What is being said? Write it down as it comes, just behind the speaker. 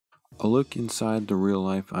A look inside the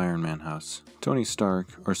real-life Iron Man house. Tony Stark,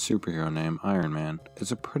 or superhero name Iron Man,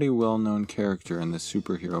 is a pretty well-known character in the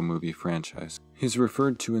superhero movie franchise. He's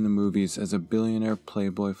referred to in the movies as a billionaire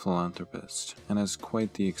playboy philanthropist, and has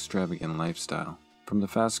quite the extravagant lifestyle. From the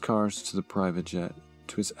fast cars to the private jet,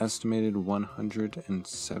 to his estimated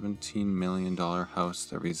 $117 million house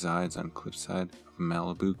that resides on cliffside of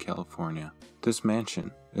Malibu, California. This mansion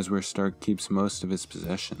is where Stark keeps most of his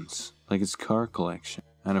possessions, like his car collection,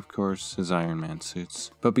 and of course his Iron Man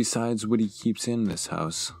suits. But besides what he keeps in this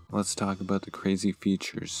house, let's talk about the crazy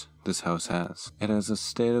features this house has. It has a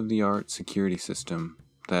state-of-the-art security system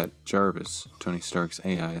that Jarvis, Tony Stark's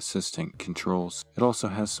AI assistant, controls. It also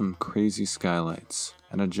has some crazy skylights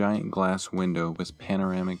and a giant glass window with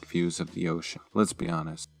panoramic views of the ocean. Let's be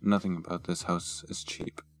honest, nothing about this house is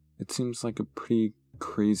cheap. It seems like a pretty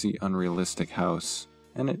crazy, unrealistic house,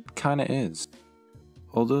 and it kinda is.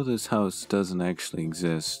 Although this house doesn't actually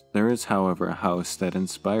exist, there is however a house that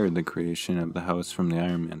inspired the creation of the house from the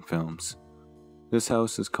Iron Man films. This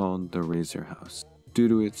house is called the Razor House, due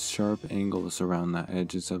to its sharp angles around the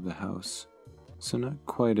edges of the house. So not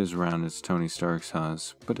quite as round as Tony Stark's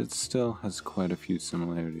house, but it still has quite a few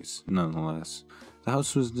similarities nonetheless. The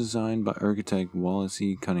house was designed by architect Wallace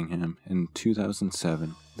E. Cunningham in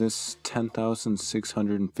 2007. This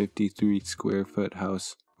 10,653 square foot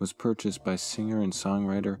house was purchased by singer and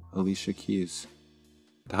songwriter Alicia Keys.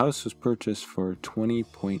 The house was purchased for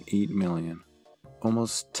 $20.8 million,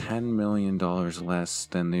 almost $10 million less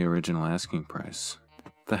than the original asking price.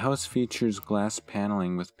 The house features glass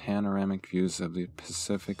paneling with panoramic views of the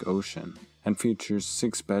Pacific Ocean, and features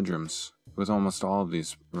 6 bedrooms, with almost all of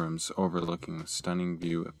these rooms overlooking a stunning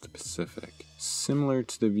view of the Pacific, similar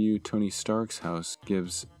to the view Tony Stark's house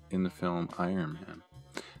gives in the film Iron Man.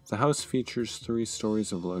 The house features 3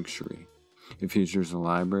 stories of luxury. It features a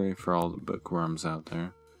library for all the bookworms out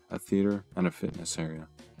there, a theater, and a fitness area.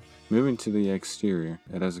 Moving to the exterior,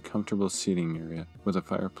 it has a comfortable seating area with a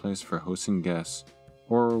fireplace for hosting guests,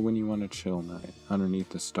 or when you want a chill night underneath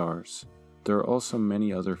the stars. There are also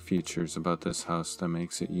many other features about this house that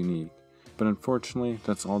makes it unique, but unfortunately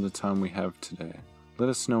that's all the time we have today. Let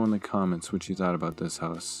us know in the comments what you thought about this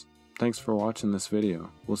house. Thanks for watching this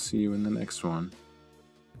video. We'll see you in the next one.